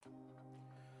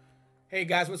Hey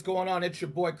guys, what's going on? It's your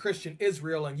boy Christian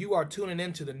Israel, and you are tuning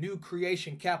in to the New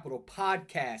Creation Capital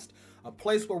podcast, a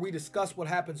place where we discuss what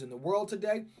happens in the world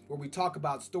today, where we talk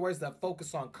about stories that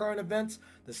focus on current events,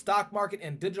 the stock market,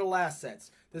 and digital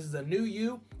assets. This is a new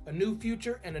you, a new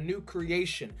future, and a new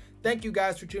creation. Thank you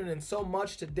guys for tuning in so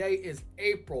much. Today is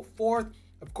April 4th.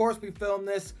 Of course, we filmed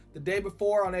this the day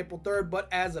before on April 3rd, but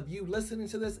as of you listening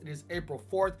to this, it is April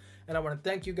 4th, and I want to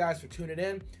thank you guys for tuning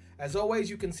in. As always,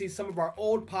 you can see some of our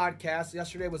old podcasts.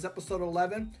 Yesterday was episode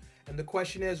 11, and the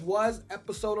question was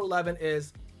episode 11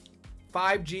 is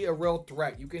 5G a real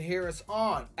threat? You can hear us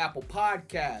on Apple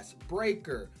Podcasts,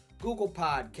 Breaker, Google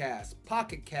Podcasts,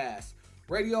 Pocket Casts,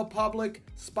 Radio Public,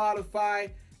 Spotify,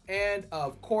 and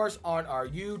of course on our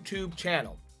YouTube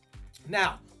channel.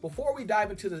 Now, before we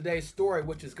dive into today's story,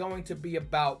 which is going to be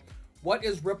about what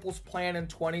is Ripple's plan in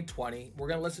 2020? We're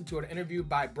going to listen to an interview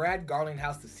by Brad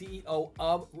Garlinghouse, the CEO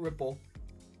of Ripple,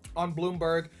 on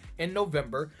Bloomberg in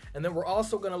November. And then we're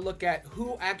also going to look at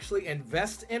who actually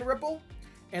invests in Ripple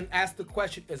and ask the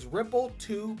question, is Ripple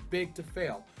too big to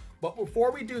fail? But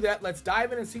before we do that, let's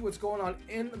dive in and see what's going on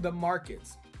in the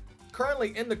markets.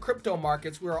 Currently in the crypto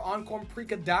markets, we are on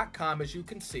Coinprika.com, as you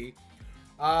can see.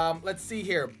 Let's see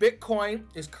here. Bitcoin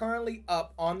is currently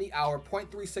up on the hour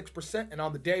 0.36% and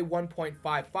on the day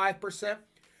 1.55%,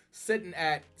 sitting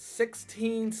at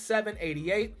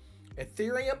 16,788.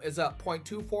 Ethereum is up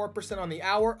 0.24% on the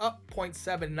hour, up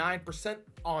 0.79%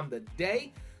 on the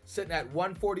day, sitting at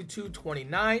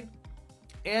 142.29.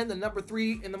 And the number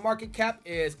 3 in the market cap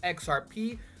is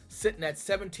XRP, sitting at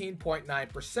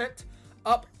 17.9%.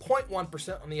 Up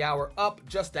 0.1% on the hour, up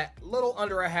just a little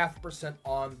under 0.5%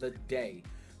 on the day.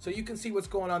 So you can see what's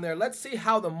going on there. Let's see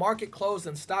how the market closed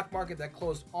and stock market that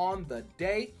closed on the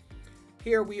day.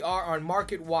 Here we are on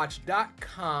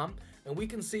MarketWatch.com, and we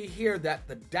can see here that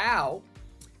the Dow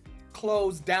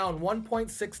closed down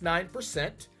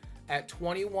 1.69% at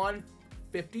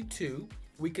 2152.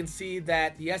 We can see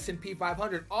that the S&P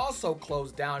 500 also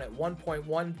closed down at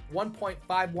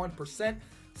 1.51%,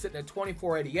 sitting at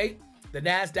 2488. The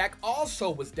NASDAQ also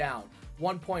was down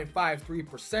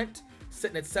 1.53%,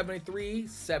 sitting at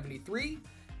 73.73.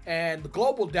 And the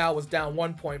global Dow was down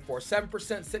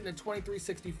 1.47%, sitting at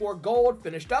 2364. Gold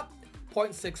finished up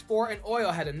 0.64, and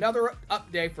oil had another up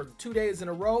day for 2 days in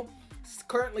a row,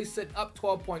 currently sitting up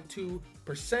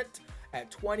 12.2%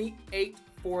 at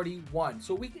 2841.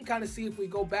 So we can kind of see, if we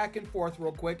go back and forth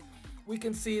real quick, we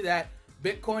can see that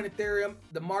Bitcoin, Ethereum,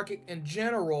 the market in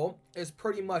general is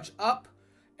pretty much up.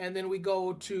 And then we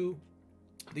go to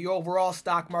the overall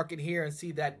stock market here and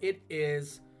see that it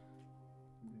is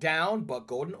down, but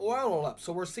gold and oil are up.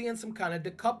 So we're seeing some kind of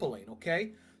decoupling,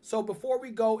 okay? So before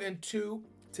we go into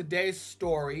today's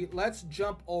story, let's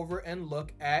jump over and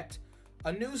look at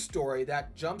a news story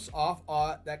that jumps off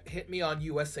that hit me on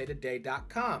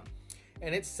usatoday.com.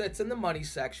 And it sits in the money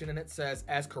section, and it says,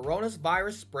 as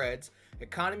coronavirus spreads,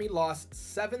 economy lost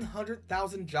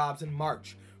 700,000 jobs in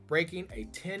March, breaking a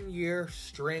 10-year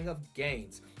string of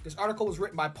gains. This article was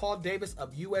written by Paul Davis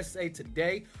of USA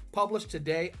Today, published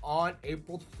today on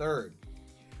April 3rd.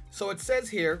 So it says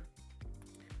here,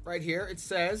 right here, it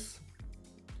says,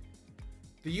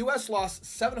 the U.S. lost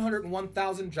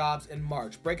 701,000 jobs in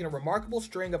March, breaking a remarkable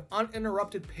string of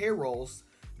uninterrupted payrolls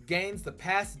gains the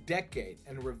past decade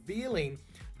and revealing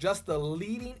just the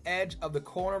leading edge of the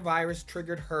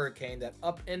coronavirus-triggered hurricane that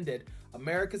upended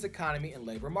America's economy and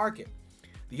labor market.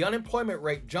 The unemployment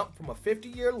rate jumped from a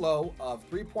 50-year low of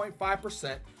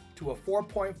 3.5% to a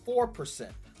 4.4%,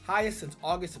 highest since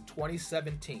August of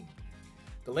 2017.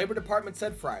 The Labor Department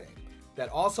said Friday that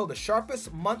also the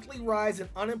sharpest monthly rise in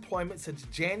unemployment since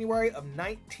January of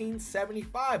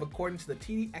 1975, according to the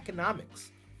TD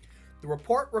Economics. The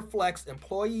report reflects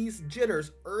employees'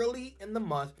 jitters early in the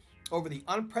month over the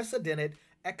unprecedented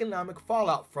economic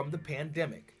fallout from the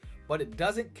pandemic, but it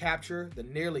doesn't capture the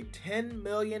nearly 10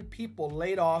 million people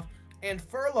laid off and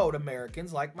furloughed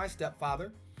Americans like my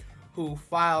stepfather, who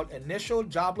filed initial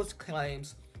jobless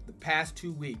claims the past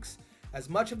 2 weeks, as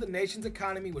much of the nation's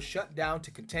economy was shut down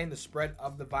to contain the spread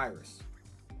of the virus.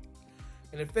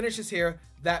 And it finishes here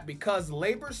that because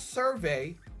labor's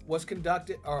survey was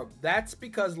conducted,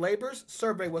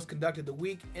 the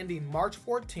week ending March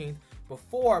 14th,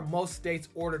 before most states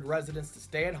ordered residents to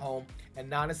stay at home and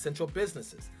non-essential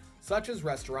businesses, such as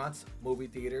restaurants, movie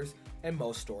theaters, and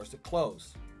most stores to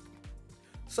close.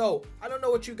 So, I don't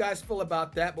know what you guys feel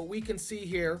about that, but we can see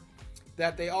here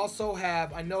that they also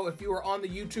have, I know if you are on the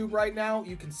YouTube right now,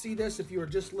 you can see this. If you are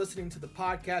just listening to the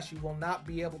podcast, you will not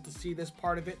be able to see this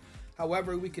part of it.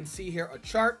 However, we can see here a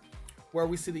chart where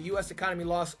we see the U.S. economy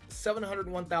lost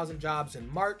 701,000 jobs in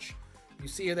March. You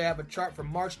see here they have a chart from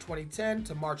March 2010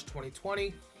 to March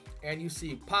 2020, and you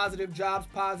see positive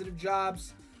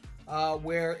jobs,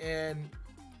 where in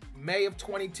May of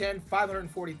 2010,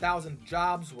 540,000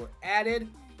 jobs were added.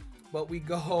 But we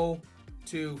go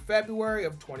to February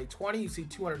of 2020, you see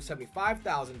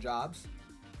 275,000 jobs.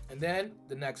 And then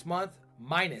the next month,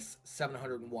 minus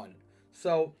 701.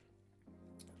 So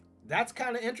that's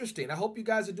kind of interesting. I hope you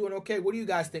guys are doing okay. What do you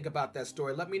guys think about that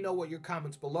story? Let me know what your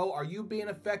comments below. Are you being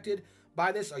affected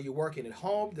by this? Are you working at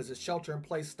home? Does the shelter in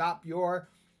place stop your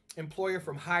employer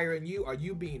from hiring you? Are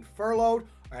you being furloughed,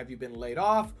 or have you been laid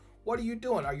off? What are you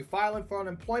doing? Are you filing for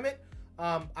unemployment?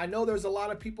 I know there's a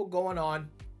lot of people going on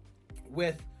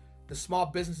with the small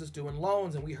businesses doing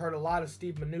loans, and we heard a lot of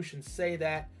Steve Mnuchin say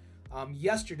that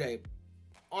yesterday.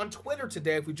 On Twitter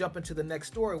today, if we jump into the next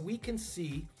story, we can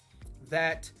see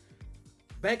that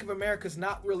Bank of America is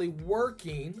not really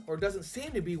working, or doesn't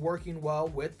seem to be working well,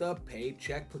 with the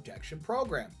Paycheck Protection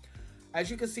Program. As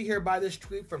you can see here by this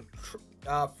tweet from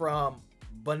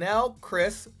Bunnell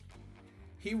Chris,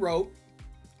 he wrote,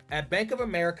 "At Bank of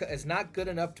America is not good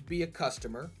enough to be a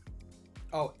customer.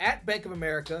 At Bank of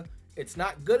America, it's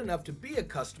not good enough to be a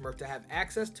customer to have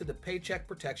access to the Paycheck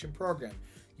Protection Program.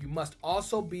 You must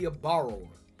also be a borrower.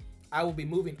 I will be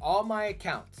moving all my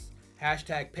accounts.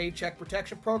 Hashtag Paycheck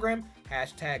Protection Program,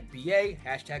 hashtag BA,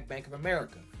 hashtag Bank of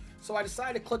America." So I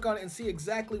decided to click on it and see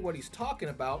exactly what he's talking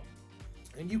about.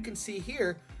 And you can see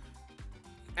here,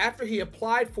 after he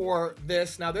applied for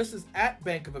this, now this is at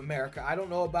Bank of America. I don't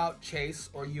know about Chase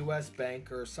or US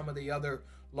Bank or some of the other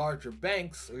larger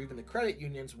banks or even the credit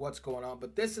unions, what's going on,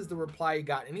 but this is the reply he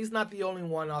got. And he's not the only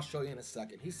one. I'll show you in a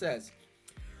second. He says,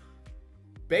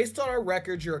 "Based on our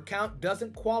records, your account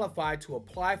doesn't qualify to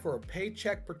apply for a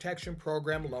Paycheck Protection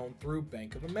Program loan through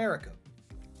Bank of America.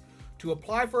 To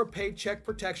apply for a Paycheck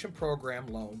Protection Program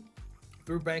loan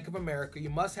through Bank of America, you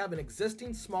must have an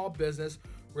existing small business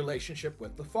relationship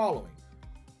with the following.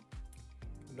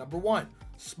 Number 1,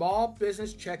 small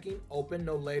business checking open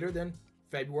no later than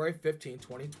February 15,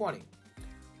 2020.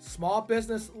 Small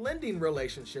business lending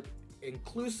relationship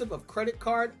inclusive of credit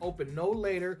card open no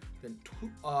later than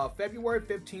February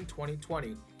 15,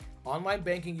 2020. Online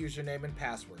banking username and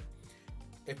password.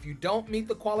 If you don't meet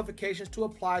the qualifications to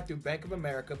apply through Bank of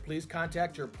America, please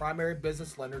contact your primary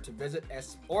business lender to visit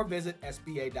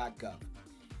SBA.gov.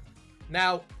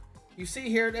 Now, you see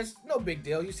here, that's no big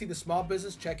deal. You see the small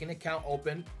business checking account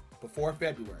open before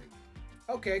February.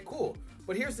 Okay, cool.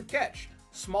 But here's the catch.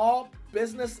 Small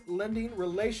business lending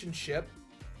relationship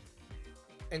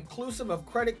inclusive of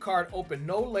credit card open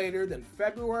no later than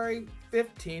February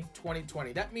 15th,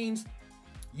 2020. That means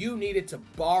you needed to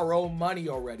borrow money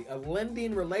already. A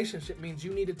lending relationship means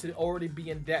you needed to already be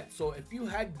in debt. So if you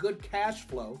had good cash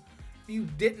flow, if you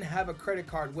didn't have a credit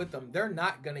card with them, they're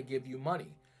not going to give you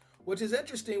money. Which is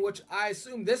interesting, which I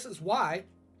assume this is why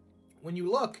when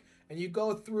you look and you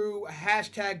go through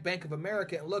hashtag Bank of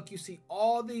America and look, you see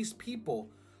all these people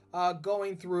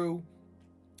going through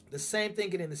the same thing,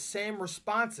 getting the same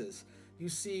responses. You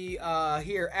see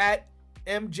here at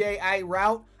MJI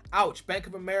Route, ouch, Bank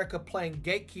of America playing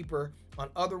gatekeeper on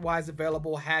otherwise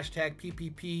available hashtag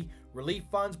PPP relief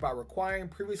funds by requiring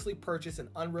previously purchased and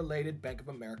unrelated Bank of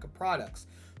America products.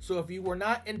 So if you were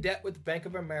not in debt with Bank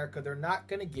of America, they're not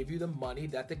going to give you the money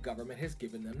that the government has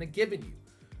given them to giving you.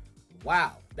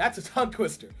 Wow, that's a tongue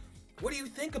twister. What do you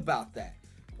think about that?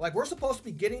 Like, we're supposed to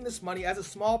be getting this money as a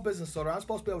small business owner. I'm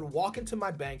supposed to be able to walk into my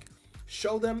bank,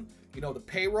 show them, the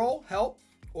payroll help,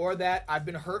 or that I've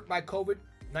been hurt by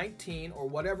COVID-19 or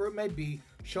whatever it may be,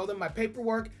 show them my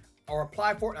paperwork or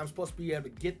apply for it. I'm supposed to be able to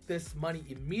get this money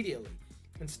immediately.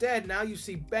 Instead, now you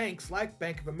see banks like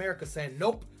Bank of America saying,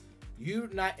 nope, you're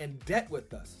not in debt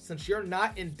with us. Since you're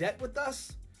not in debt with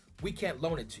us, we can't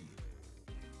loan it to you.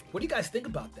 What do you guys think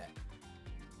about that?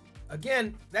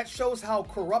 Again, that shows how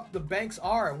corrupt the banks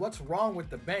are and what's wrong with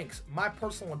the banks. My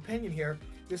personal opinion here,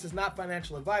 this is not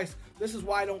financial advice. This is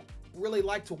why I don't really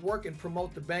like to work and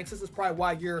promote the banks. This is probably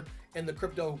why you're in the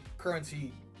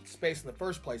cryptocurrency space in the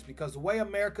first place, because the way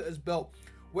America is built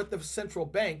with the central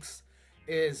banks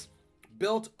is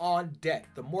built on debt.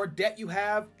 The more debt you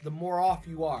have, the more off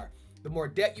you are. The more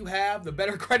debt you have, the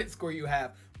better credit score you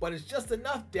have. But it's just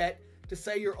enough debt to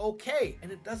say you're okay.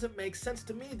 And it doesn't make sense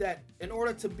to me that in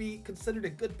order to be considered a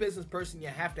good business person, you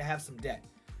have to have some debt.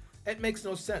 It makes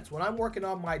no sense. When I'm working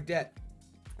on my debt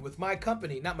with my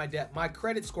company, not my debt, my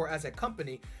credit score as a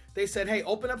company, they said, hey,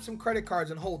 open up some credit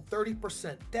cards and hold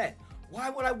 30% debt. Why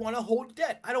would I want to hold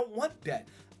debt? I don't want debt.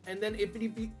 And then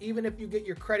even if you get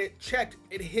your credit checked,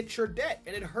 it hits your debt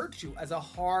and it hurts you as a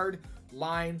hard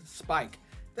line spike.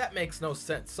 That makes no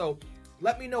sense. So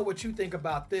let me know what you think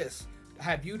about this.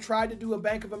 Have you tried to do a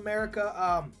Bank of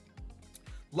America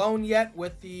loan yet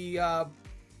with the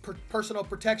personal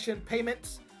protection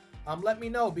payments? Let me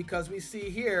know, because we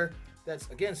see here that's,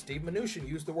 again, Steve Mnuchin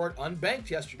used the word unbanked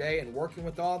yesterday and working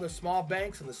with all the small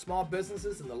banks and the small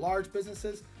businesses and the large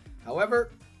businesses.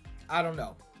 However, I don't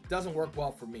know. It doesn't work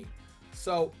well for me.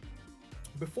 So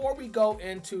before we go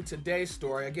into today's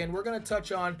story, again, we're going to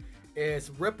touch on,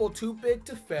 is Ripple too big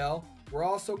to fail? We're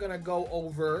also going to go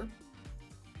over,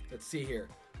 let's see here,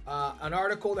 an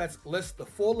article that lists the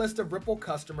full list of Ripple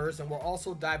customers, and we'll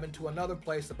also dive into another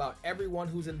place about everyone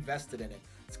who's invested in it.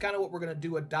 It's kind of what we're going to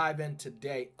do a dive in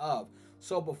today of.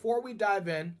 So before we dive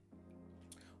in,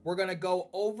 we're going to go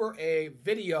over a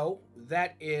video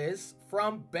that is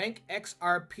from Bank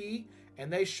XRP,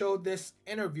 and they showed this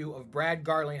interview of Brad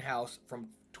Garlinghouse from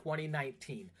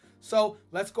 2019. So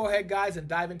let's go ahead, guys, and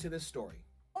dive into this story.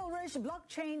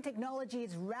 Blockchain technology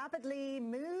is rapidly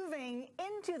moving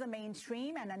into the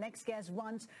mainstream, and our next guest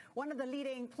wants one of the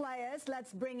leading players.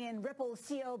 Let's bring in Ripple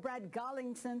CEO Brad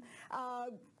Garlinghouse.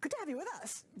 Good to have you with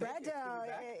us, Brad.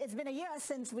 It's been a year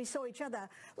since we saw each other.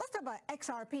 Let's talk about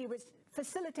XRP, which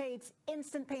facilitates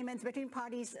instant payments between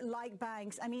parties like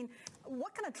banks. I mean,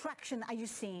 what kind of traction are you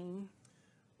seeing?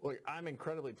 Well, I'm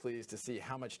incredibly pleased to see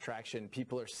how much traction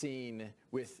people are seeing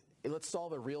with, let's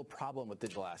solve a real problem with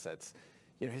digital assets.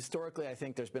 You know, historically, I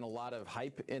think there's been a lot of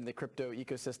hype in the crypto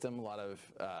ecosystem, a lot of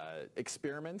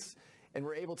experiments, and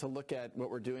we're able to look at what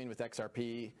we're doing with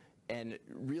XRP and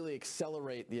really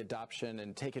accelerate the adoption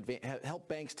and help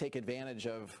banks take advantage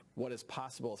of what is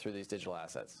possible through these digital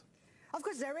assets. Of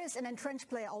course, there is an entrenched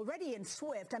player already in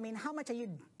SWIFT. I mean, how much are you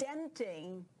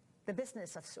denting the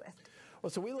business of SWIFT?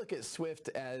 Well, so we look at SWIFT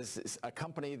as a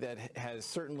company that has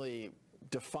certainly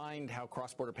defined how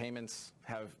cross-border payments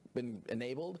have been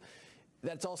enabled.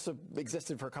 That's also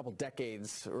existed for a couple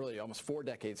decades, really almost 4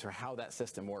 decades, for how that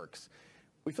system works.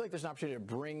 We feel like there's an opportunity to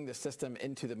bring the system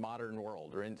into the modern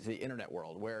world or into the internet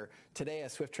world, where today a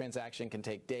SWIFT transaction can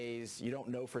take days. You don't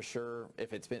know for sure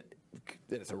if that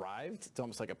it's arrived. It's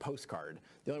almost like a postcard.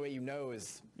 The only way you know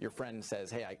is your friend says,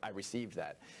 hey, I received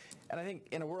that. And I think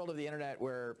in a world of the internet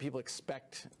where people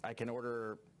expect I can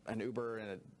order an Uber and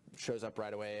it shows up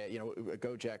right away, you know, a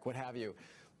Gojek, what have you,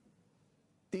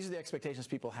 these are the expectations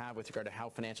people have with regard to how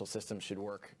financial systems should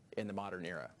work in the modern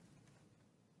era.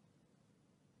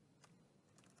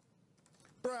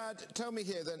 Brad, tell me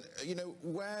here then, you know,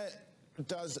 where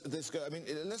does this go? I mean,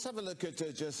 let's have a look at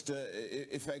just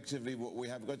effectively what we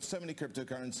have. We've got so many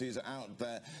cryptocurrencies out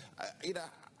there. You know,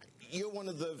 you're one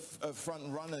of the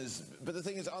front runners, but the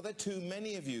thing is, are there too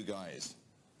many of you guys?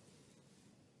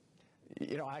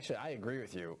 You know, actually, I agree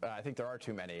with you. I think there are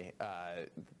too many.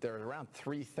 There are around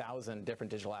 3,000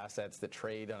 different digital assets that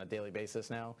trade on a daily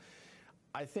basis now.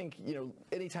 I think, you know,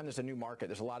 anytime there's a new market,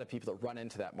 there's a lot of people that run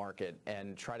into that market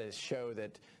and try to show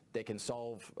that they can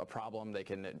solve a problem, they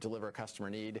can deliver a customer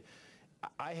need.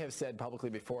 I have said publicly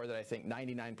before that I think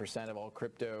 99% of all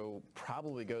crypto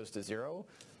probably goes to zero.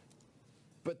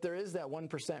 But there is that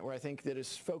 1% where I think that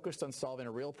is focused on solving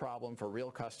a real problem for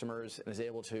real customers and is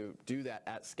able to do that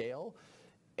at scale.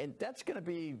 And that's going to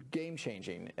be game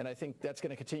changing. And I think that's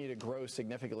going to continue to grow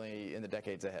significantly in the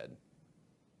decades ahead.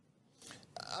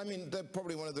 I mean, they're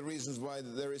probably one of the reasons why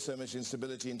there is so much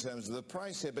instability in terms of the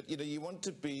price here. But, you know, you want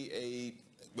to be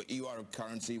you are a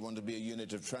currency, you want to be a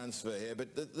unit of transfer here.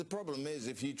 But the problem is,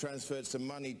 if you transferred some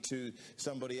money to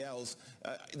somebody else,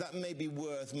 that may be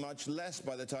worth much less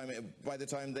by the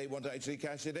time they want to actually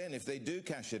cash it in, if they do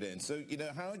cash it in. So, you know,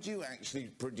 how do you actually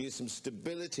produce some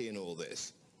stability in all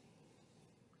this?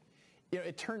 You know,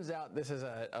 it turns out this is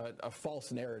a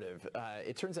false narrative.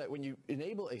 It turns out when you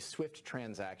enable a SWIFT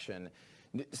transaction,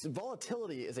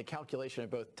 volatility is a calculation of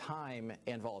both time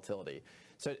and volatility.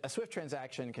 So a SWIFT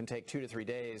transaction can take 2 to 3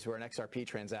 days, where an XRP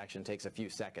transaction takes a few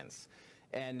seconds.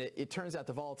 And it turns out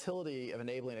the volatility of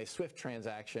enabling a SWIFT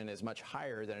transaction is much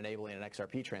higher than enabling an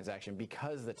XRP transaction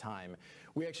because of the time.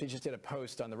 We actually just did a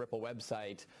post on the Ripple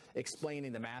website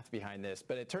explaining the math behind this,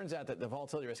 but it turns out that the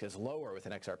volatility risk is lower with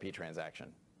an XRP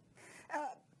transaction.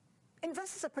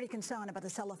 Investors are pretty concerned about the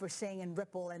sell-off we're seeing in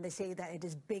Ripple, and they say that it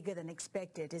is bigger than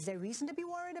expected. Is there reason to be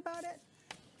worried about it?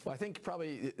 Well, I think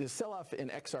probably the sell-off in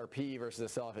XRP versus the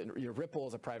sell-off in Ripple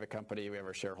is a private company. We have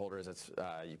our shareholders. It's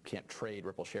you can't trade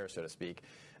Ripple shares, so to speak.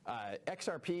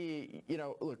 XRP, you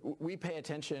know, look, we pay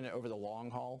attention over the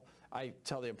long haul. I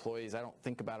tell the employees I don't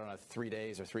think about it on a 3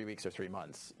 days or 3 weeks or 3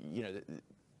 months. You know,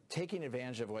 taking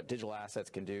advantage of what digital assets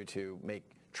can do to make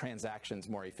transactions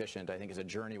more efficient, I think, is a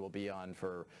journey we'll be on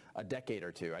for a decade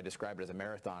or two. I describe it as a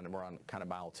marathon, and we're on kind of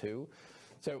mile 2.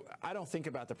 So I don't think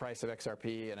about the price of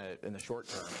XRP in the short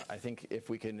term. I think if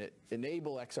we can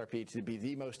enable XRP to be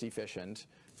the most efficient,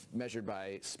 measured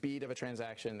by speed of a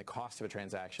transaction, the cost of a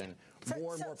transaction,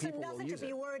 more and more people will use it. So nothing to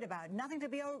be worried about. Nothing to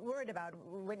be worried about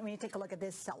when you take a look at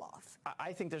this sell-off.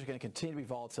 I think there's going to continue to be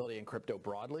volatility in crypto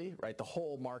broadly, right? The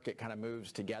whole market kind of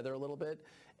moves together a little bit.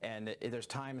 And there's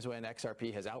times when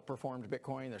XRP has outperformed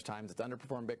Bitcoin. There's times it's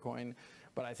underperformed Bitcoin.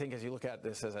 But I think as you look at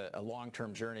this as a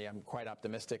long-term journey, I'm quite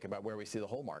optimistic about where we see the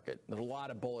whole market. There's a lot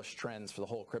of bullish trends for the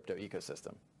whole crypto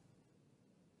ecosystem.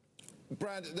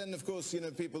 Brad, then of course, you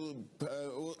know,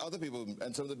 other people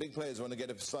and some of the big players want to get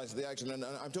a slice of the action, and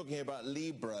I'm talking about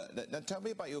Libra. Now tell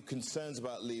me about your concerns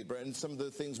about Libra and some of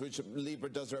the things which Libra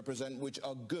does represent which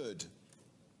are good.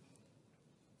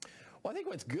 Well, I think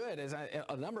what's good is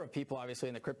a number of people, obviously,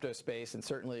 in the crypto space, and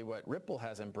certainly what Ripple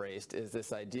has embraced, is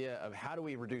this idea of how do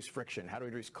we reduce friction, how do we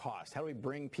reduce cost, how do we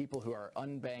bring people who are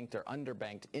unbanked or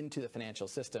underbanked into the financial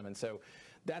system. And so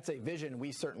that's a vision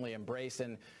we certainly embrace.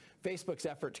 And Facebook's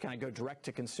effort to kind of go direct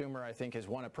to consumer, I think, is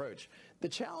one approach. The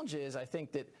challenge is, I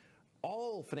think, that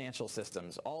all financial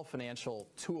systems, all financial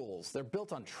tools, they're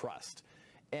built on trust.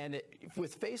 And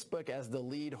with Facebook as the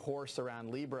lead horse around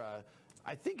Libra,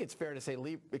 I think it's fair to say,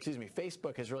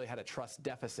 Facebook has really had a trust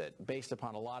deficit based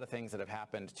upon a lot of things that have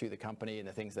happened to the company and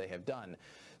the things they have done.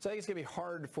 So I think it's going to be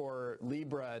hard for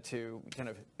Libra to kind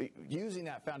of, using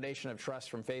that foundation of trust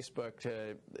from Facebook,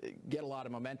 to get a lot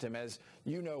of momentum. As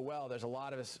you know well, there's a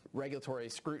lot of regulatory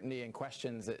scrutiny and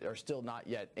questions that are still not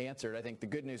yet answered. I think the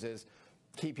good news is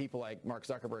key people like Mark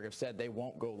Zuckerberg have said they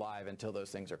won't go live until those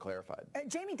things are clarified.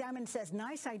 Jamie Dimon says,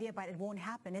 nice idea, but it won't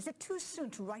happen. Is it too soon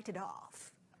to write it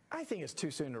off? I think it's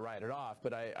too soon to write it off,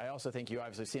 but I also think you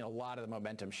obviously seen a lot of the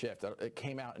momentum shift. It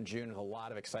came out in June with a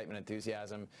lot of excitement and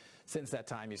enthusiasm. Since that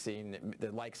time, you've seen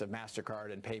the likes of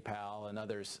MasterCard and PayPal and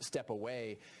others step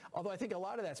away. Although I think a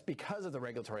lot of that's because of the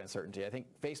regulatory uncertainty. I think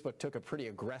Facebook took a pretty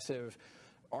aggressive,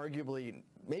 arguably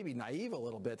maybe naive a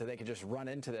little bit, that they could just run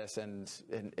into this and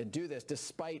do this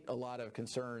despite a lot of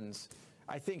concerns.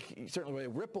 I think certainly the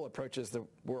way Ripple approaches the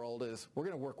world is we're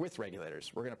going to work with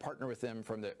regulators. We're going to partner with them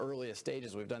from the earliest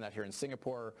stages. We've done that here in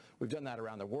Singapore. We've done that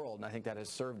around the world, and I think that has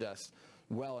served us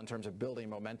well in terms of building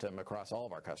momentum across all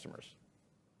of our customers.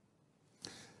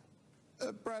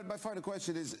 Brad, my final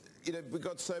question is, you know, we've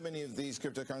got so many of these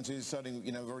cryptocurrencies starting,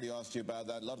 you know, I've already asked you about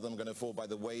that. A lot of them are going to fall by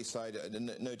the wayside.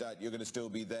 No doubt you're going to still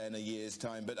be there in a year's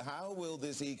time. But how will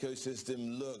this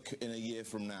ecosystem look in a year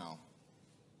from now?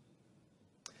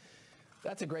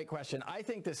 That's a great question. I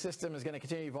think the system is going to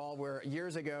continue to evolve, where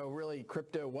years ago, really,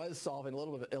 crypto was solving a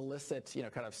little bit of illicit, you know,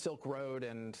 kind of Silk Road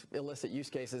and illicit use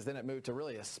cases. Then it moved to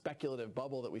really a speculative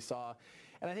bubble that we saw.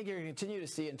 And I think you're going to continue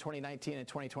to see in 2019 and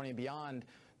 2020 and beyond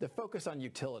the focus on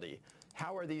utility.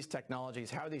 How are these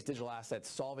technologies, how are these digital assets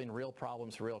solving real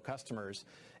problems for real customers?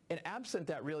 And absent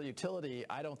that real utility,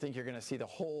 I don't think you're going to see the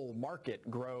whole market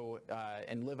grow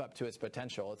and live up to its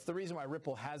potential. It's the reason why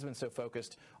Ripple has been so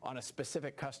focused on a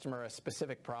specific customer, a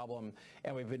specific problem,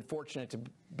 and we've been fortunate to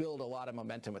build a lot of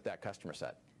momentum with that customer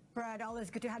set. Brad, always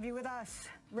good to have you with us.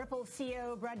 Ripple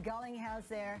CEO Brad Garlinghouse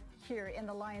there, here in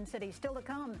the Lion City. Still to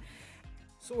come.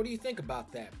 So what do you think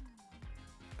about that?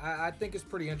 I think it's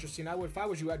pretty interesting. If I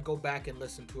was you, I'd go back and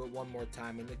listen to it one more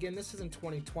time. And again, this is in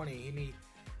 2020, and he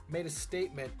made a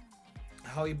statement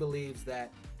how he believes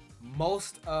that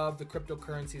most of the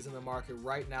cryptocurrencies in the market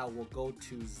right now will go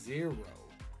to zero.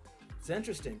 It's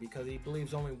interesting because he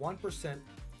believes only 1%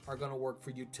 are going to work for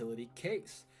utility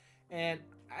case. And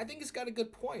I think it's got a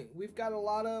good point. We've got a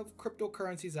lot of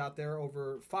cryptocurrencies out there,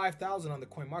 over 5,000 on the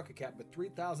CoinMarketCap, but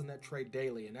 3,000 that trade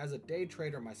daily. And as a day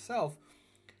trader myself,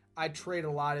 I trade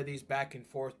a lot of these back and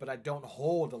forth, but I don't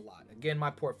hold a lot. Again,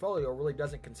 my portfolio really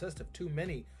doesn't consist of too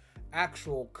many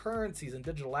actual currencies and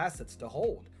digital assets to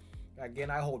hold. Again,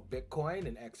 I hold Bitcoin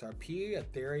and XRP,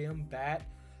 Ethereum, BAT,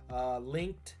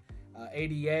 Linked,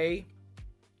 ADA,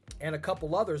 and a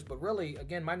couple others. But really,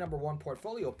 again, my number one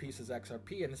portfolio piece is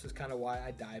XRP, and this is kind of why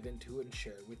I dive into it and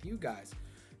share it with you guys.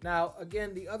 Now,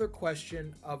 again, the other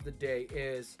question of the day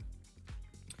is,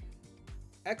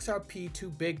 XRP too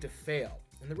big to fail?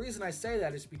 And the reason I say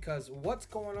that is because what's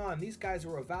going on? These guys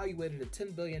were evaluated at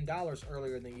 $10 billion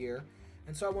earlier in the year.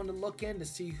 And so I wanted to look in to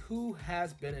see who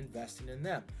has been investing in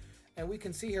them. And we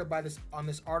can see here on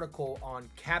this article on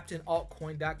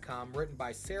CaptainAltcoin.com, written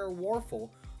by Sarah Warfel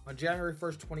on January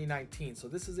 1st, 2019. So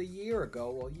this is a year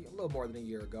ago, well, a little more than a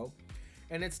year ago.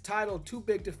 And it's titled, Too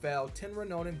Big to Fail, 10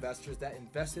 Renowned Investors That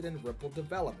Invested in Ripple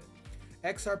Development.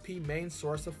 XRP Main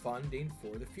Source of Funding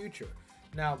for the Future.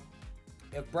 Now,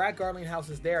 if Brad Garlinghouse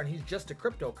is there and he's just a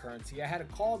cryptocurrency, I had a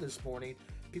call this morning,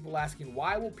 people asking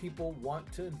why will people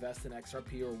want to invest in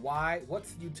XRP, or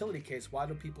what's the utility case? Why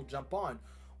do people jump on?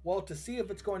 Well, to see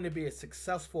if it's going to be a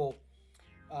successful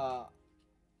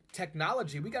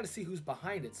technology, we got to see who's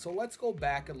behind it. So let's go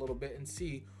back a little bit and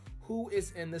see who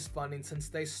is in this funding since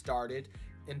they started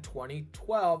in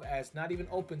 2012 as not even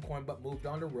OpenCoin, but moved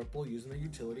on to Ripple using the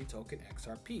utility token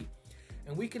XRP.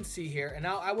 And we can see here, and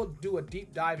I will do a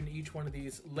deep dive into each one of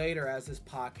these later as this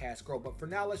podcast grows. But for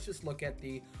now, let's just look at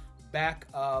the back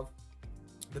of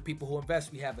the people who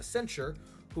invest. We have Accenture,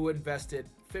 who invested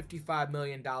 $55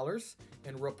 million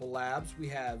in Ripple Labs. We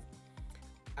have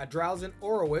Andreessen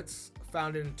Horowitz,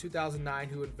 founded in 2009,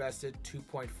 who invested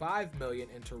 $2.5 million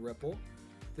into Ripple.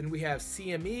 Then we have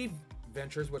CME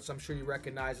Ventures, which I'm sure you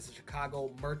recognize as the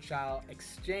Chicago Mercantile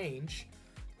Exchange,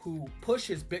 who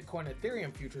pushes Bitcoin and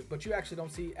Ethereum futures, but you actually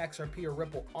don't see XRP or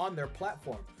Ripple on their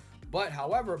platform. But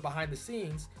however, behind the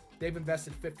scenes, they've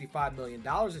invested $55 million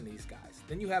in these guys.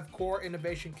 Then you have Core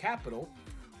Innovation Capital,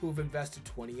 who've invested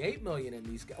 $28 million in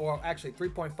these guys, or actually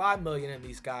 $3.5 million in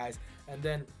these guys, and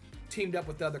then teamed up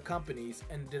with other companies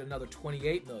and did another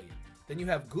 $28 million. Then you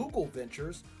have Google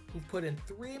Ventures, who put in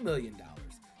 $3 million.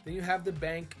 Then you have the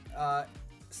bank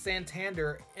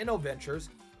Santander InnoVentures,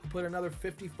 who put another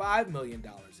 $55 million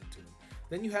into them.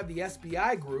 Then you have the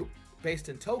SBI Group, based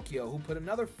in Tokyo, who put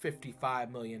another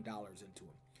 $55 million into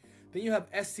them. Then you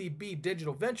have SCB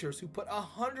Digital Ventures, who put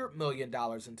 $100 million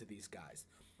into these guys.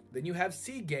 Then you have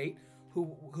Seagate,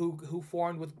 who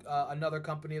formed with another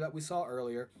company that we saw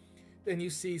earlier. Then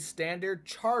you see Standard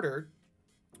Chartered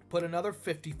put another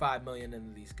 $55 million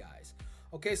into these guys.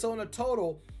 Okay, so in a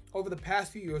total, over the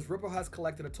past few years, Ripple has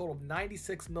collected a total of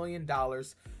 $96 million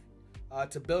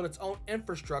to build its own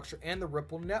infrastructure and the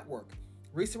Ripple network.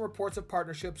 Recent reports of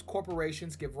partnerships,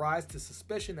 corporations give rise to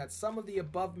suspicion that some of the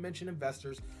above-mentioned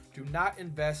investors do not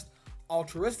invest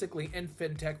altruistically in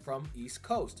fintech from East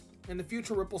Coast. In the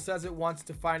future, Ripple says it wants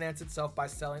to finance itself by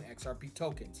selling XRP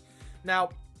tokens. Now,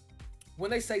 when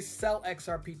they say sell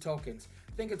XRP tokens,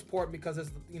 I think it's important because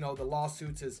it's, the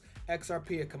lawsuits, is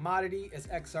XRP a commodity? Is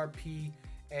XRP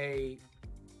a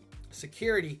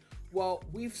security? Well,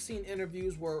 we've seen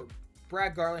interviews where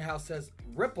Brad Garlinghouse says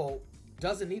Ripple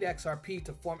doesn't need XRP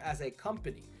to form as a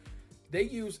company. They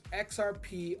use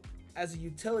XRP as a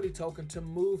utility token to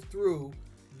move through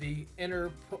the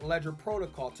Interledger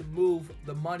protocol, to move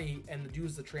the money and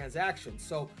use the transaction.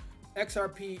 So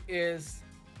XRP is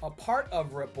a part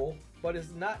of Ripple, but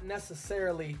is not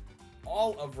necessarily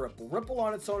all of Ripple. Ripple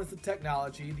on its own is the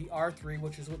technology, the R3,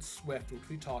 which is with Swift, which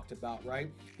we talked about,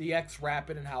 right? The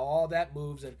XRapid and how all that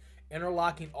moves and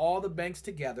interlocking all the banks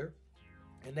together,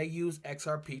 and they use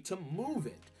XRP to move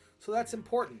it. So that's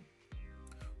important.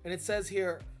 And it says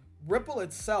here, Ripple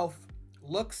itself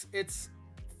looks its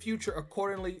future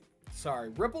accordingly.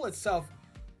 Ripple itself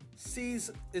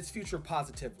sees its future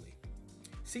positively.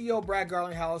 CEO Brad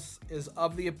Garlinghouse is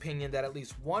of the opinion that at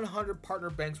least 100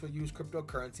 partner banks will use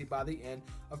cryptocurrency by the end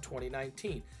of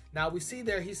 2019. Now we see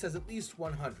there he says at least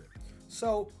 100.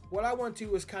 So what I want to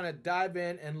do is kind of dive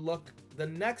in and look the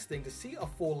next thing to see a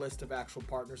full list of actual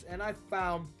partners. And I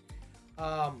found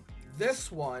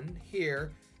this one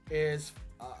here is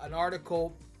an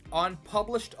article on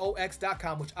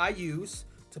publishedox.com, which I use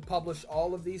to publish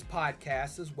all of these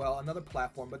podcasts as well, another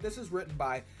platform. But this is written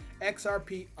by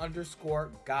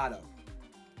XRP_Gatto.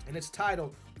 And it's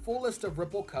titled Full List of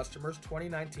Ripple Customers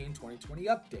 2019-2020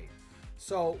 Update.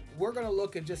 So we're going to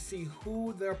look and just see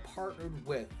who they're partnered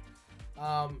with.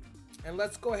 And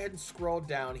let's go ahead and scroll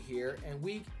down here. And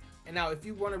now if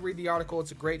you want to read the article,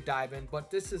 it's a great dive in, but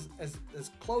this is as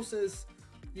close as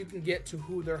you can get to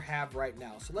who they have right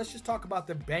now. So let's just talk about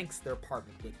the banks they're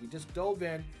partnered with. We just dove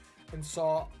in and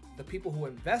saw the people who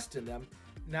invest in them.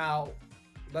 Now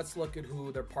let's look at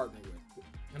who they're partnered with.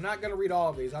 I'm not going to read all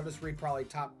of these. I'll just read probably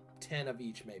top 10 of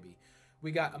each maybe.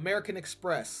 We got American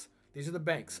Express. These are the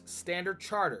banks. Standard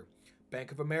Chartered,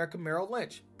 Bank of America Merrill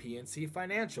Lynch, PNC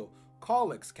Financial,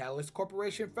 Collex, Catalyst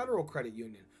Corporation Federal Credit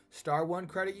Union, Star One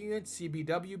Credit Union,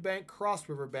 CBW Bank, Cross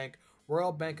River Bank,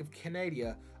 Royal Bank of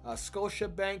Canada, Scotia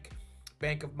Bank,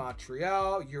 Bank of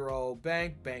Montreal, Euro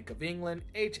Bank, Bank of England,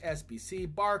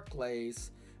 HSBC,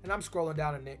 Barclays, and I'm scrolling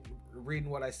down and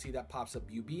reading what I see that pops up.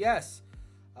 UBS,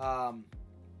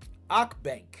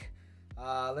 Akbank,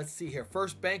 let's see here,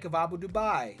 First Bank of Abu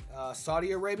Dhabi,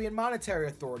 Saudi Arabian Monetary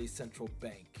Authority Central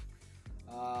Bank,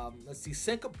 let's see,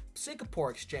 Singapore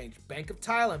Exchange, Bank of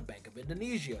Thailand, Bank of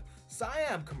Indonesia,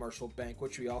 Siam Commercial Bank,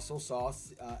 which we also saw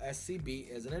SCB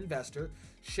is an investor,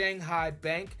 Shanghai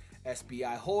Bank,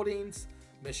 SBI Holdings,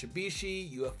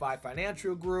 Mitsubishi, UFI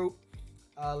Financial Group,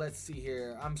 Let's see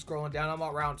here. I'm scrolling down. I'm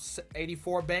around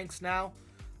 84 banks now.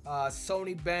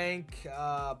 Sony Bank,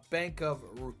 Bank of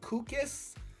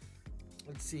Rukukis.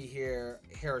 Let's see here.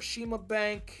 Hiroshima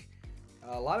Bank.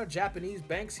 A lot of Japanese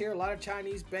banks here. A lot of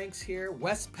Chinese banks here.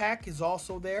 Westpac is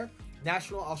also there.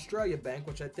 National Australia Bank,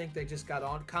 which I think they just got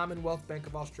on. Commonwealth Bank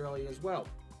of Australia as well.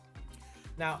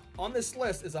 Now, on this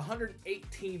list is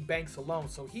 118 banks alone.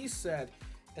 So he said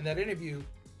in that interview,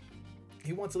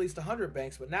 he wants at least 100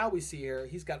 banks, but now we see here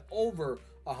he's got over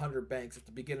 100 banks at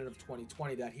the beginning of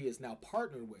 2020 that he is now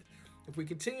partnered with. If we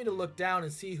continue to look down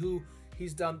and see who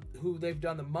they've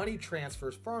done the money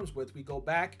transfers firms with, we go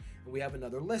back and we have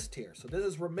another list here. So this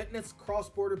is remittance,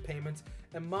 cross-border payments,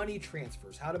 and money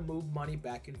transfers, how to move money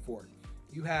back and forth.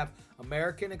 You have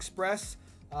American Express,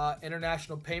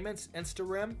 International Payments,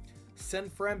 Instarim,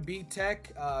 Sinfrem,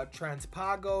 BTEC,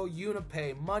 Transpago,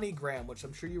 Unipay, MoneyGram, which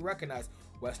I'm sure you recognize,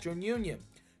 Western Union,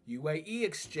 UAE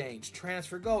Exchange,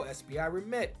 TransferGo, SBI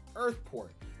Remit, Earthport.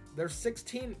 There's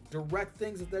 16 direct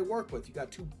things that they work with. You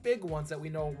got two big ones that we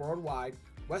know worldwide,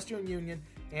 Western Union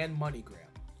and MoneyGram.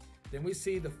 Then we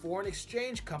see the foreign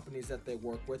exchange companies that they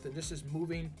work with, and this is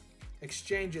moving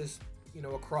exchanges,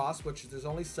 across, which there's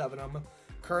only 7 of them.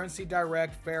 Currency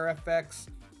Direct, FairFX,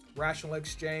 Rational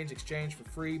Exchange, Exchange for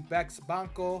Free, Bex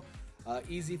Banco,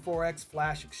 Easy Forex,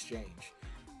 Flash Exchange.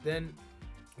 Then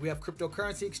we have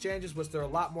cryptocurrency exchanges, which there are a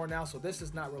lot more now, so this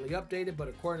is not really updated, but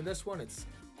according to this one, it's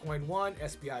Coin One,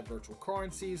 SBI Virtual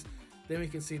Currencies. Then we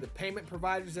can see the payment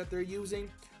providers that they're using.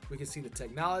 We can see the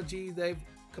technology they've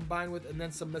combined with, and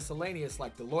then some miscellaneous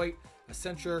like Deloitte,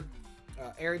 Accenture,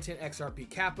 Arrington, XRP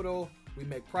Capital, We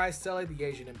Make Price Selling, the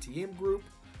Asian MTM Group,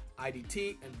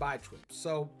 IDT, and Bytrip.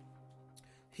 So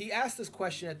he asked this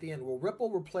question at the end, will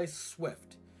Ripple replace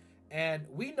Swift? And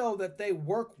we know that they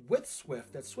work with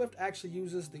Swift, that Swift actually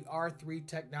uses the R3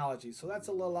 technology. So that's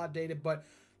a little outdated, but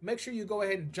make sure you go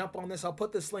ahead and jump on this. I'll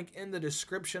put this link in the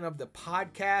description of the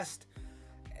podcast.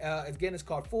 Again, it's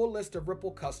called Full List of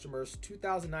Ripple Customers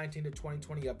 2019 to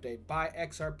 2020 Update by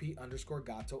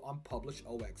XRP_Gato on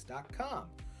publishox.com.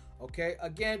 Okay,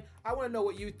 again, I want to know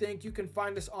what you think. You can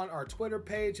find us on our Twitter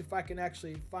page. If I can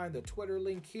actually find the Twitter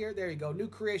link here. There you go. New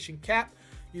Creation Cap.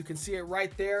 You can see it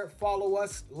right there. Follow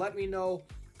us. Let me know.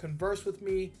 Converse with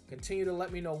me. Continue to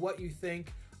let me know what you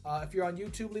think. If you're on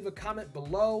YouTube, leave a comment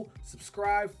below.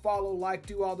 Subscribe, follow, like,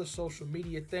 do all the social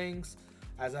media things.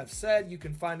 As I've said, you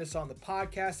can find us on the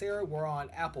podcast area. We're on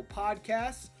Apple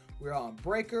Podcasts. We're on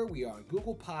Breaker. We are on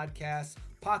Google Podcasts,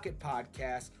 Pocket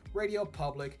Podcasts, Radio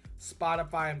Public,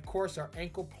 Spotify, and of course our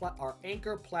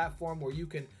Anchor platform where you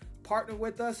can partner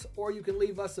with us or you can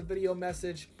leave us a video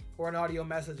message or an audio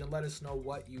message and let us know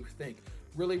what you think.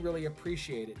 Really, really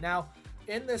appreciate it. Now,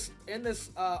 in this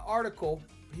article,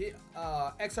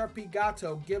 XRP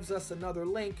Gato gives us another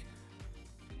link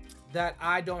that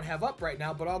I don't have up right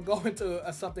now, but I'll go into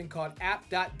something called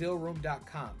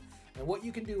app.dealroom.com. And what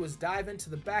you can do is dive into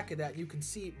the back of that. You can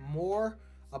see more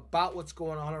about what's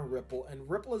going on in Ripple. And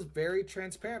Ripple is very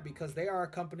transparent because they are a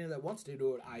company that wants to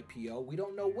do an IPO. We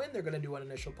don't know when they're going to do an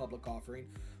initial public offering,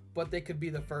 but they could be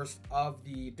the first of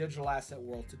the digital asset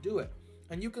world to do it.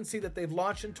 And you can see that they've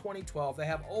launched in 2012. They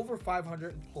have over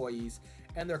 500 employees,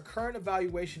 and their current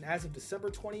evaluation as of December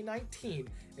 2019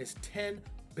 is $10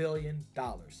 billion.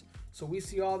 So we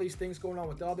see all these things going on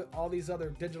with all these other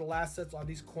digital assets, all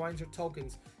these coins or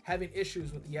tokens having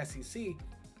issues with the SEC.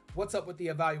 What's up with the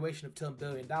evaluation of $10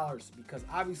 billion? Because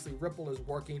obviously Ripple is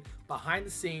working behind the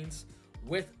scenes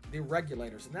with the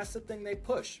regulators, and that's the thing they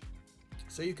push.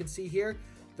 So you can see here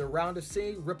the round of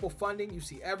C, Ripple funding. You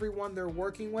see everyone they're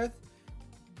working with.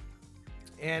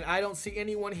 And I don't see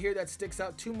anyone here that sticks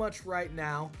out too much right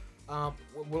now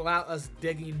without us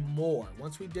digging more.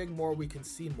 Once we dig more, we can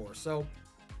see more. So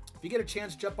if you get a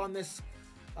chance, jump on this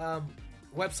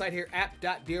website here,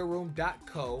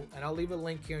 app.dealroom.co, and I'll leave a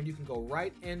link here, and you can go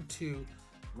right into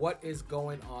what is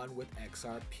going on with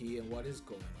XRP and what is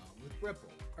going on with Ripple.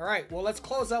 All right, well, let's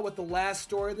close out with the last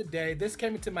story of the day. This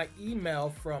came into my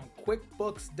email from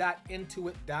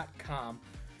quickbooks.intuit.com,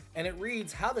 and it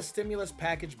reads, how the stimulus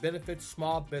package benefits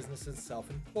small businesses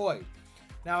self-employed.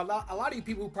 Now, a lot of you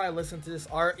people who probably listen to this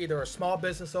are either a small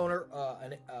business owner,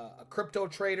 a crypto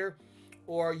trader,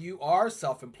 or you are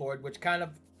self-employed, which kind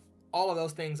of all of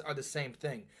those things are the same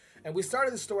thing. And we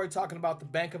started the story talking about the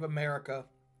Bank of America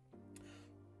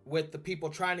with the people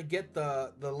trying to get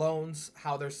the loans,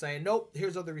 how they're saying, nope,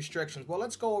 here's other restrictions. Well,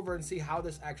 let's go over and see how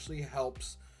this actually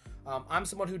helps. I'm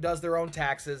someone who does their own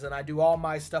taxes, and I do all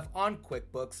my stuff on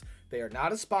QuickBooks. They are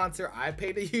not a sponsor. I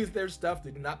pay to use their stuff.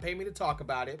 They do not pay me to talk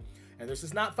about it. And this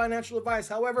is not financial advice.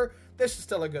 However, this is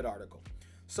still a good article.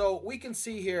 So we can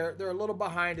see here, they're a little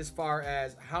behind as far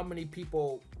as how many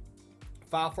people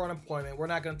file for unemployment. We're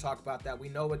not going to talk about that. We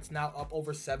know it's now up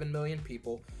over 7 million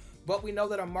people. But we know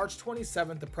that on March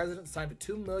 27th, the president signed a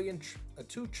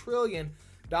 $2 trillion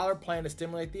plan to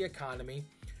stimulate the economy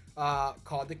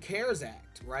called the CARES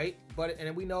Act, right?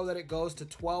 And we know that it goes to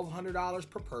 $1,200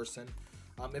 per person.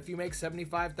 If you make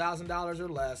 $75,000 or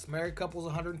less, married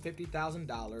couples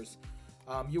 $150,000.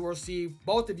 You will receive,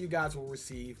 both of you guys will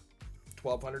receive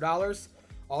 $1,200.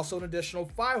 Also an additional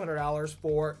 $500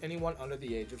 for anyone under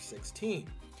the age of 16.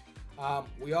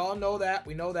 We all know that,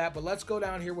 but let's go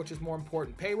down here, which is more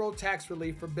important. Payroll tax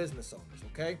relief for business owners,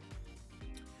 okay?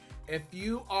 If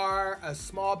you are a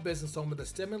small business owner, the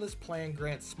stimulus plan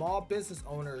grants small business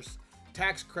owners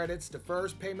tax credits,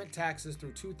 defers payment taxes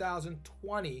through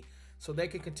 2020 so they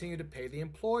can continue to pay the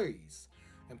employees.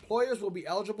 Employers will be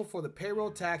eligible for the payroll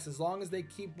tax as long as they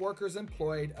keep workers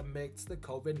employed amidst the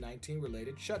COVID-19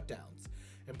 related shutdowns.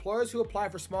 Employers who apply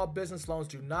for small business loans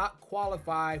do not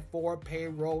qualify for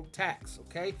payroll tax,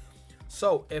 okay?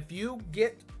 So if you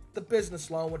get the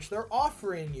business loan, which they're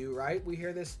offering you, right? We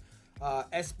hear this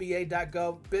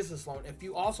SBA.gov business loan. If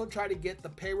you also try to get the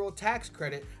payroll tax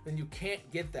credit, then you can't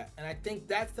get that. And I think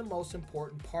that's the most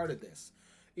important part of this.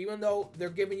 Even though they're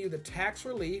giving you the tax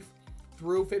relief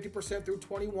through 50% through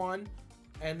 21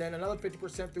 and then another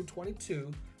 50% through 22,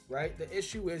 right? The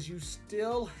issue is you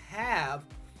still have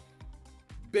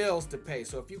bills to pay.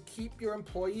 So if you keep your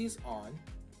employees on,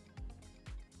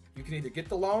 you can either get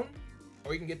the loan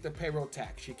or you can get the payroll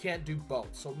tax. You can't do both.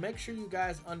 So make sure you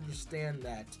guys understand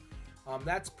that.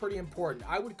 That's pretty important.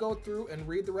 I would go through and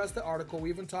read the rest of the article. We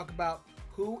even talk about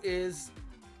who is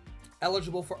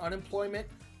eligible for unemployment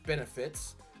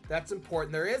benefits. That's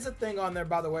important. There is a thing on there,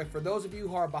 by the way, for those of you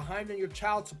who are behind on your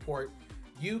child support,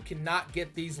 you cannot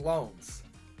get these loans.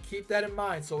 Keep that in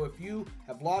mind. So if you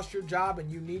have lost your job and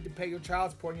you need to pay your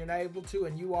child support and you're not able to,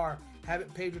 and you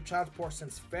haven't paid your child support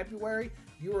since February,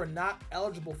 you are not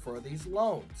eligible for these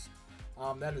loans.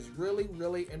 That is really,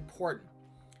 really important.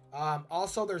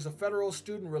 Also, there's a federal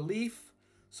student relief.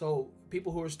 So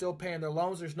people who are still paying their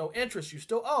loans, there's no interest. You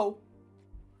still owe.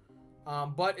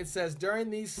 But it says during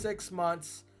these 6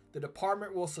 months, the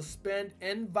department will suspend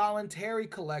involuntary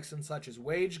collections such as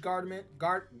wage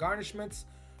garnishments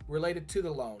related to the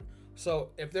loan. So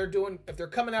if they're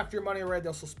coming after your money already,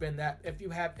 they'll suspend that. If you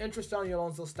have interest on your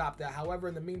loans, they'll stop that. However,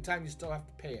 in the meantime, you still have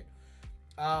to pay it.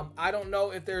 I don't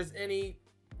know if there's I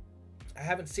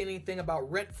haven't seen anything about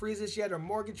rent freezes yet or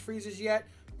mortgage freezes yet,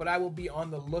 but I will be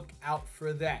on the lookout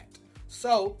for that.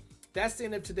 So that's the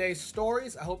end of today's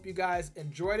stories. I hope you guys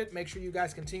enjoyed it. Make sure you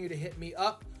guys continue to hit me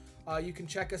up. You can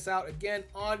check us out again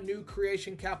on New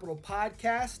Creation Capital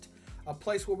Podcast, a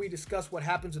place where we discuss what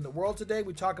happens in the world today.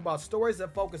 We talk about stories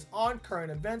that focus on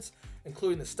current events,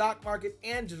 including the stock market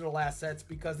and digital assets,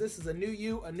 because this is a new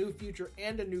you, a new future,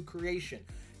 and a new creation.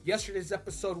 Yesterday's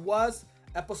episode was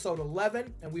episode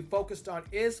 11, and we focused on,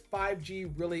 is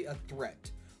 5G really a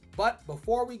threat? But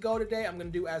before we go today, I'm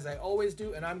going to do as I always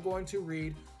do, and I'm going to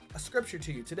read a scripture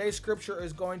to you. Today's scripture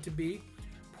is going to be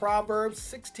Proverbs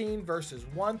 16 verses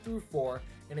 1 through 4,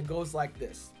 and it goes like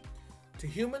this. To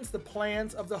humans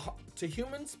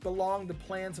belong the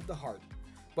plans of the heart,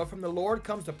 but from the Lord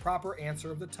comes the proper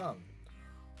answer of the tongue.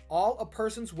 All a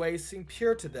person's ways seem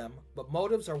pure to them, but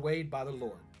motives are weighed by the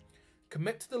Lord.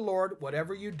 Commit to the Lord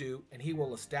whatever you do, and he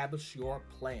will establish your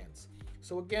plans.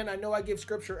 So again, I know I give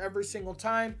scripture every single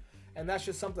time, and that's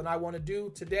just something I want to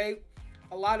do today.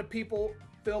 A lot of people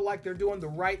feel like they're doing the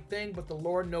right thing, but the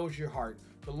Lord knows your heart.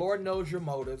 The Lord knows your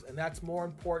motives, and that's more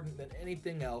important than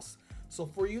anything else. So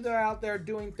for you that are out there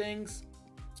doing things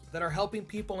that are helping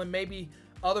people and maybe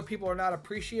other people are not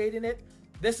appreciating it,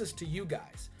 this is to you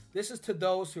guys. This is to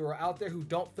those who are out there who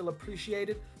don't feel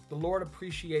appreciated. The Lord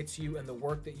appreciates you and the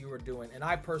work that you are doing, and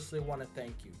I personally want to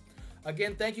thank you.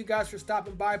 Again, thank you guys for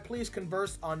stopping by. Please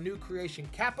converse on New Creation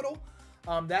Capital.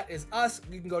 That is us.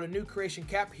 You can go to New Creation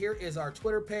Cap. Here is our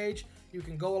Twitter page. You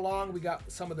can go along. We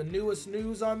got some of the newest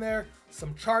news on there,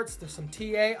 some charts, there's some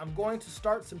TA. I'm going to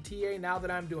start some TA now that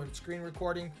I'm doing screen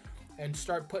recording and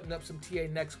start putting up some TA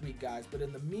next week, guys. But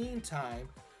in the meantime,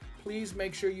 please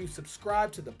make sure you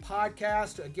subscribe to the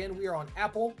podcast. Again, we are on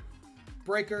Apple,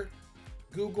 Breaker,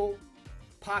 Google,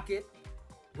 Pocket,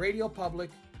 Radio Public,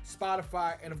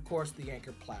 Spotify, and of course the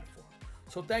Anchor platform.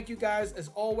 So thank you guys as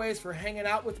always for hanging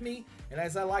out with me. And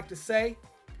as I like to say,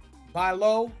 buy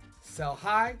low, sell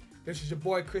high. This is your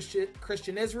boy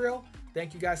Christian Israel.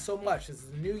 Thank you guys so much. This is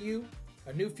a new you,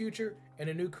 a new future, and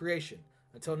a new creation.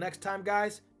 Until next time,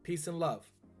 guys, peace and love.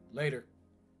 Later.